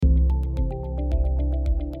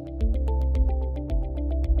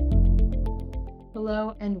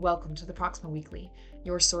Hello and welcome to the Proximo Weekly,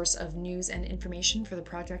 your source of news and information for the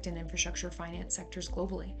project and infrastructure finance sectors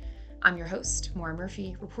globally. I'm your host, Maura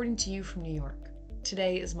Murphy, reporting to you from New York.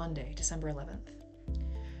 Today is Monday, December 11th.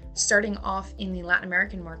 Starting off in the Latin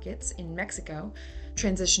American markets, in Mexico,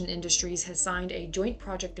 Transition Industries has signed a joint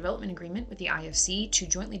project development agreement with the IFC to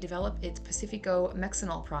jointly develop its Pacifico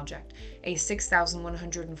Methanol project, a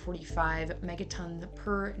 6,145 megaton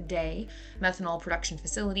per day methanol production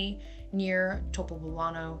facility near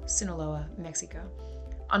Topolobampo, Sinaloa, Mexico.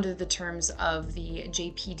 Under the terms of the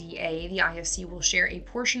JPDA, the IFC will share a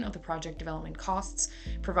portion of the project development costs,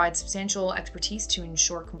 provide substantial expertise to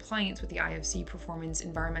ensure compliance with the IFC performance,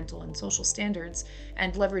 environmental, and social standards,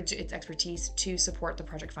 and leverage its expertise to support the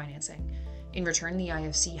project financing. In return, the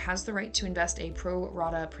IFC has the right to invest a pro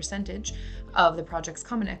rata percentage of the project's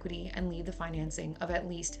common equity and lead the financing of at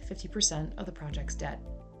least 50% of the project's debt.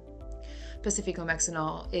 Pacifico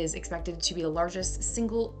Methanol is expected to be the largest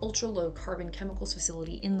single ultra-low carbon chemicals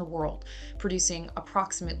facility in the world, producing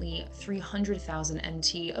approximately 300,000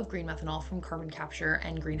 MT of green methanol from carbon capture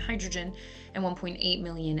and green hydrogen and 1.8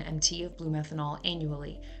 million MT of blue methanol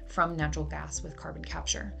annually from natural gas with carbon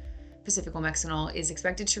capture. Pacifico Methanol is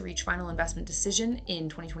expected to reach final investment decision in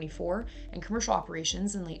 2024 and commercial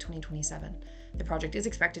operations in late 2027. The project is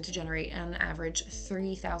expected to generate an average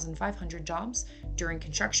 3,500 jobs during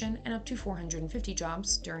construction and up to 450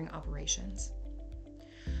 jobs during operations.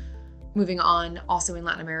 Moving on, also in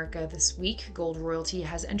Latin America this week, Gold Royalty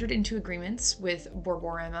has entered into agreements with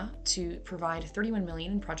Borborema to provide $31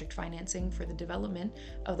 million in project financing for the development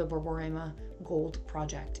of the Borborema Gold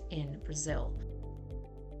Project in Brazil.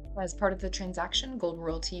 As part of the transaction, Gold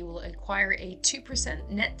Royalty will acquire a 2%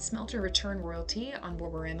 net smelter return royalty on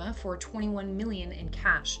Borborema for $21 million in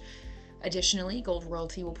cash. Additionally, Gold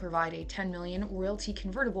Royalty will provide a $10 million royalty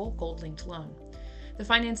convertible gold-linked loan. The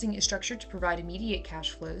financing is structured to provide immediate cash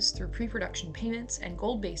flows through pre-production payments and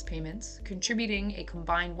gold-based payments, contributing a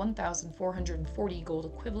combined 1,440 gold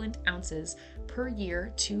equivalent ounces per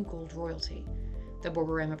year to Gold Royalty. The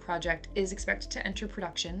Borborema project is expected to enter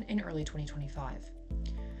production in early 2025.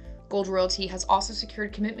 Gold Royalty has also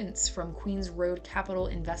secured commitments from Queens Road Capital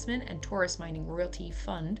Investment and Taurus Mining Royalty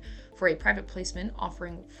Fund for a private placement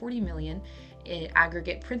offering $40 million in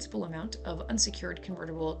aggregate principal amount of unsecured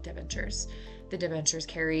convertible debentures. The debentures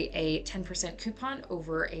carry a 10% coupon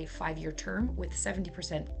over a 5-year term with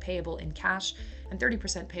 70% payable in cash and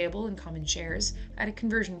 30% payable in common shares at a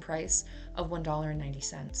conversion price of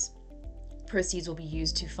 $1.90. Proceeds will be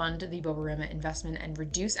used to fund the Borborema investment and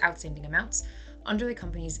reduce outstanding amounts under the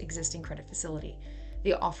company's existing credit facility.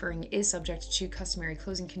 The offering is subject to customary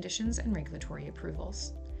closing conditions and regulatory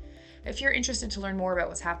approvals. If you're interested to learn more about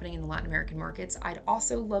what's happening in the Latin American markets, I'd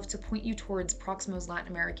also love to point you towards Proximo's Latin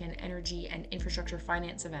American Energy and Infrastructure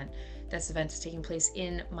Finance event. This event is taking place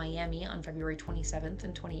in Miami on February 27th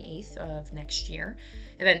and 28th of next year.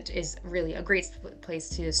 The event is really a great place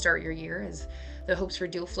to start your year, as the hopes for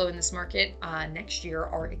deal flow in this market next year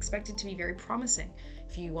are expected to be very promising.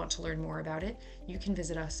 If you want to learn more about it, you can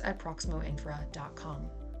visit us at proximoinfra.com.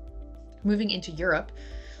 Moving into Europe,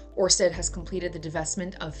 Ørsted has completed the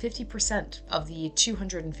divestment of 50% of the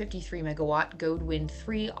 253 megawatt Gode Wind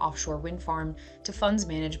 3 offshore wind farm to funds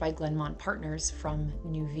managed by Glenmont Partners from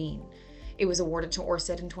Nuveen. It was awarded to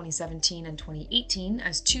Ørsted in 2017 and 2018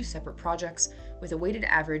 as two separate projects with a weighted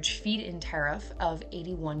average feed-in tariff of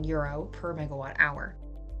 €81 per megawatt hour.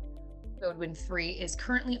 Gode Wind 3 is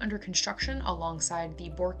currently under construction alongside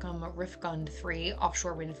the Borkum Riffgrund 3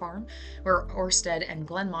 offshore wind farm, where Ørsted and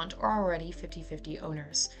Glenmont are already 50-50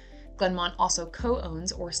 owners. Glenmont also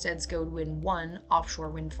co-owns Ørsted's Gode Wind 1 offshore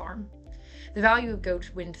wind farm. The value of Gode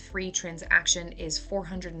Wind 3 transaction is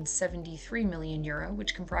 €473 million,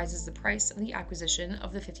 which comprises the price of the acquisition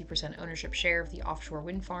of the 50% ownership share of the offshore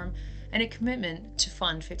wind farm and a commitment to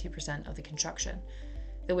fund 50% of the construction.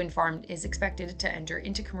 The wind farm is expected to enter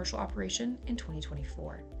into commercial operation in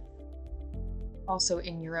 2024. Also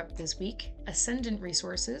in Europe this week, Ascendant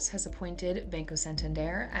Resources has appointed Banco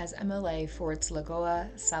Santander as MLA for its Lagoa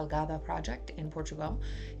Salgada project in Portugal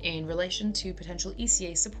in relation to potential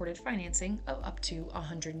ECA-supported financing of up to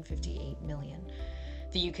 $158 million.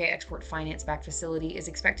 The UK Export Finance-backed facility is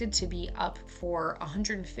expected to be up for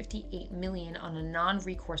 $158 million on a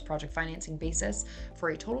non-recourse project financing basis for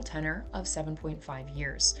a total tenor of 7.5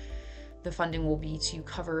 years. The funding will be to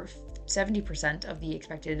cover 70% of the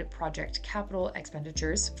expected project capital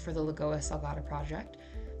expenditures for the Lagoa Salgada project.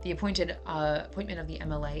 The appointment of the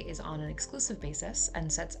MLA is on an exclusive basis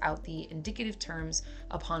and sets out the indicative terms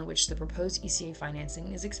upon which the proposed ECA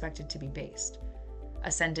financing is expected to be based.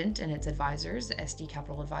 Ascendant and its advisors, SD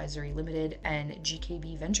Capital Advisory Limited and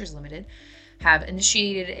GKB Ventures Limited, have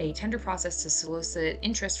initiated a tender process to solicit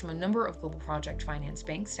interest from a number of global project finance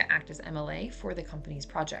banks to act as MLA for the company's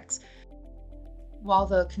projects. While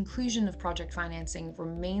the conclusion of project financing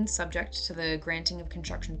remains subject to the granting of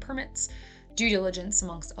construction permits, due diligence,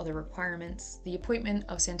 amongst other requirements, the appointment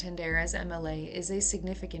of Santander as MLA is a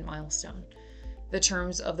significant milestone. The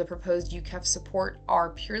terms of the proposed UKEF support are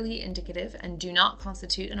purely indicative and do not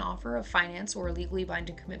constitute an offer of finance or a legally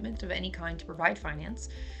binding commitment of any kind to provide finance.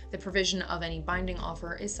 The provision of any binding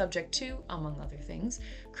offer is subject to, among other things,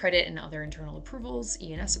 credit and other internal approvals,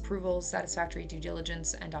 E&S approvals, satisfactory due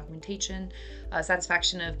diligence and documentation,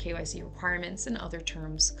 satisfaction of KYC requirements, and other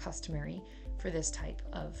terms customary for this type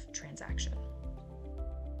of transaction.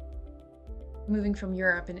 Moving from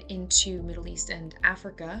Europe and into Middle East and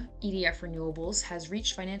Africa, EDF Renewables has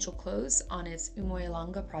reached financial close on its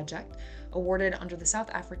Umoilanga project, awarded under the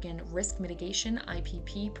South African Risk Mitigation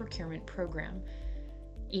IPP procurement program.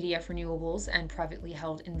 EDF Renewables and privately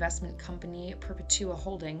held investment company Perpetua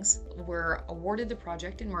Holdings were awarded the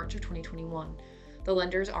project in March of 2021. The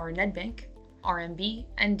lenders are Nedbank, RMB,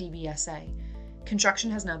 and DBSA.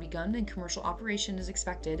 Construction has now begun and commercial operation is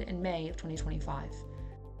expected in May of 2025.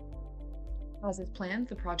 As is planned,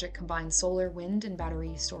 the project combines solar, wind, and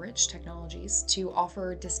battery storage technologies to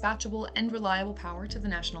offer dispatchable and reliable power to the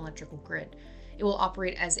national electrical grid. It will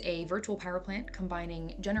operate as a virtual power plant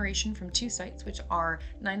combining generation from two sites which are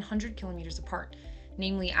 900 kilometers apart,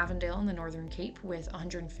 namely Avondale in the Northern Cape with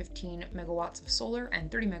 115 megawatts of solar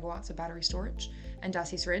and 30 megawatts of battery storage, and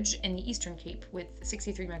Dassis Ridge in the Eastern Cape with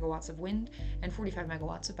 63 megawatts of wind and 45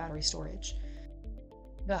 megawatts of battery storage.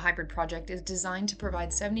 The hybrid project is designed to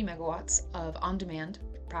provide 70 megawatts of on-demand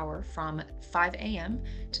power from 5 a.m.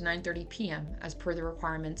 to 9:30 p.m. as per the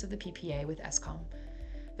requirements of the PPA with Eskom.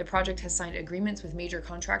 The project has signed agreements with major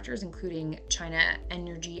contractors including China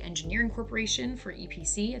Energy Engineering Corporation for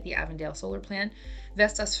EPC at the Avondale Solar Plant,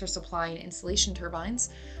 Vestas for supply and installation turbines,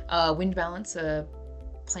 Wind Balance, a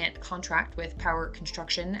plant contract with Power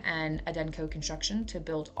Construction and Adenco Construction to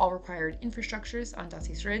build all required infrastructures on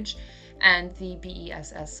Dassis Ridge, and the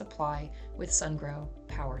BESS supply with Sungrow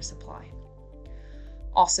Power Supply.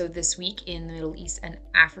 Also this week in the Middle East and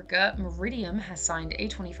Africa, Meridiam has signed a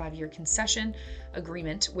 25-year concession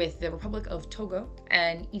agreement with the Republic of Togo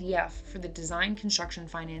and EDF for the design, construction,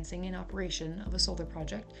 financing, and operation of a solar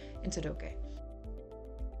project in Sodoke.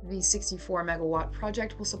 The 64-megawatt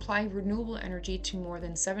project will supply renewable energy to more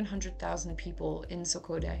than 700,000 people in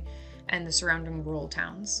Sokode and the surrounding rural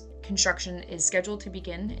towns. Construction is scheduled to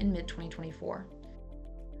begin in mid-2024.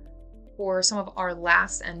 For some of our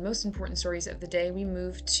last and most important stories of the day, we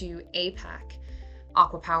move to APAC.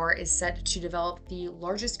 Aquapower is set to develop the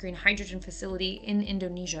largest green hydrogen facility in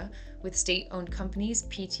Indonesia with state-owned companies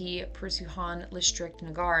PT Perusahaan Listrik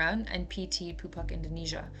Negara and PT Pupuk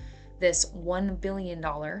Indonesia. This $1 billion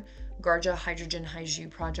Garja Hydrogen Haiju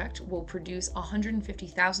project will produce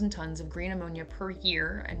 150,000 tons of green ammonia per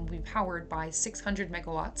year and will be powered by 600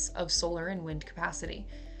 megawatts of solar and wind capacity.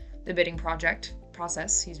 The bidding process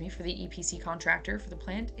for the EPC contractor for the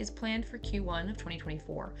plant is planned for Q1 of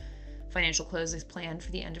 2024. Financial close is planned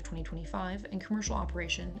for the end of 2025, and commercial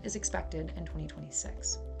operation is expected in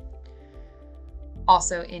 2026.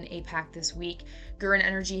 Also in APAC this week, Gurun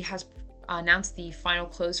Energy has announced the final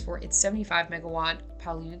close for its 75-megawatt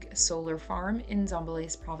Palug solar farm in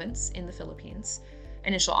Zambales province in the Philippines.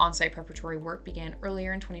 Initial on-site preparatory work began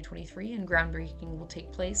earlier in 2023, and groundbreaking will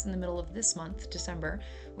take place in the middle of this month, December,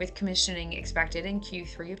 with commissioning expected in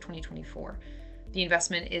Q3 of 2024. The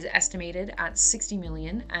investment is estimated at $60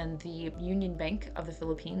 million, and the Union Bank of the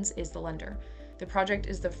Philippines is the lender. The project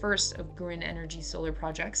is the first of Gurun Energy solar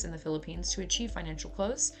projects in the Philippines to achieve financial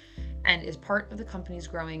close and is part of the company's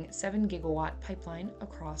growing 7-gigawatt pipeline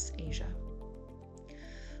across Asia.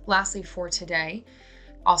 Lastly for today,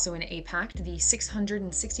 also in APAC, the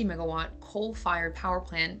 660-megawatt coal-fired power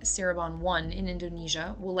plant Cirebon 1 in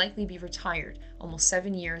Indonesia will likely be retired almost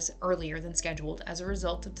 7 years earlier than scheduled as a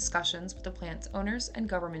result of discussions with the plant's owners and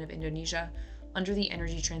government of Indonesia under the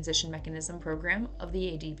Energy Transition Mechanism program of the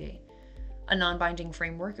ADB. A non-binding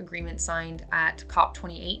framework agreement signed at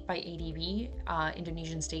COP28 by ADB,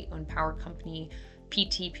 Indonesian state-owned power company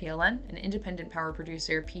PT PLN, an independent power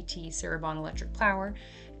producer PT Cirebon Electric Power,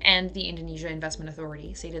 and the Indonesia Investment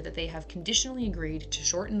Authority stated that they have conditionally agreed to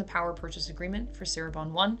shorten the power purchase agreement for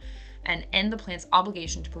Cirebon 1 and end the plant's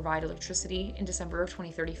obligation to provide electricity in December of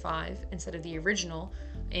 2035 instead of the original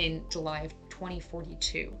in July of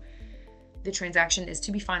 2042. The transaction is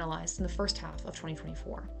to be finalized in the first half of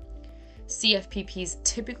 2024. CFPPs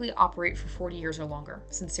typically operate for 40 years or longer.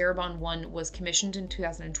 Since Cerebon 1 was commissioned in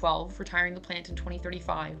 2012, retiring the plant in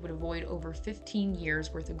 2035 would avoid over 15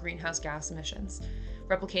 years worth of greenhouse gas emissions.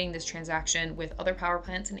 Replicating this transaction with other power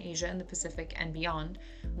plants in Asia and the Pacific and beyond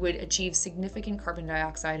would achieve significant carbon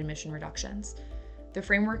dioxide emission reductions. The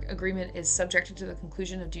framework agreement is subject to the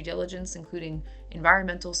conclusion of due diligence, including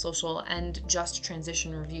environmental, social, and just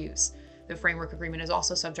transition reviews. The framework agreement is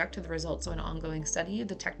also subject to the results of an ongoing study of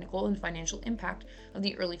the technical and financial impact of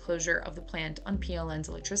the early closure of the plant on PLN's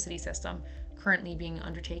electricity system, currently being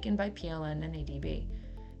undertaken by PLN and ADB.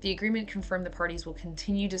 The agreement confirmed the parties will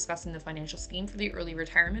continue discussing the financial scheme for the early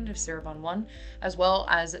retirement of Cerebon 1, as well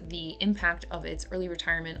as the impact of its early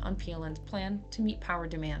retirement on PLN's plan to meet power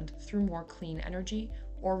demand through more clean energy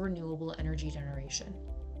or renewable energy generation.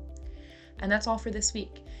 And that's all for this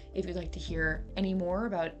week. If you'd like to hear any more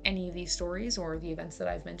about any of these stories or the events that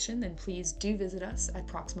I've mentioned, then please do visit us at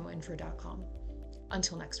proximoinfo.com.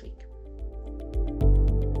 Until next week.